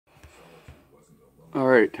All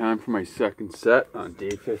right, time for my second set on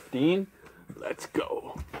day 15. Let's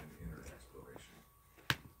go.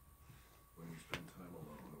 When we spend time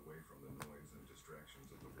alone, away from the noise and distractions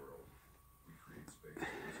of the world, we create space to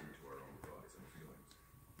listen to our own thoughts and feelings.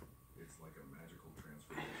 It's like a magical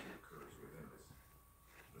transformation occurs within us.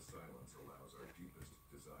 The silence allows our deepest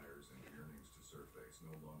desires and yearnings to surface,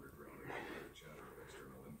 no longer drowned out by the chatter of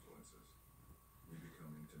external influences. We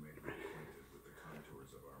become intimately acquainted with the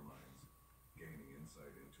contours of our minds, gaining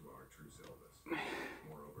insight into our true selves.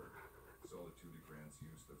 Moreover, solitude grants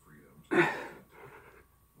you the freedom to be authentic,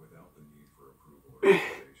 without the need for approval or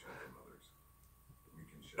validation from others. We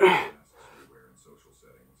can shed the masks we wear in social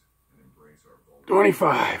settings and embrace our vulnerabilities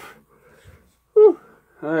 25. and imperfections.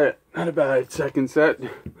 All right, not a bad second set.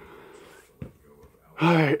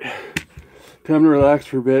 All right, time to relax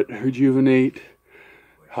for a bit, rejuvenate,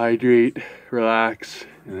 hydrate, relax,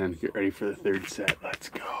 and then get ready for the third set. Let's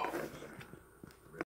go.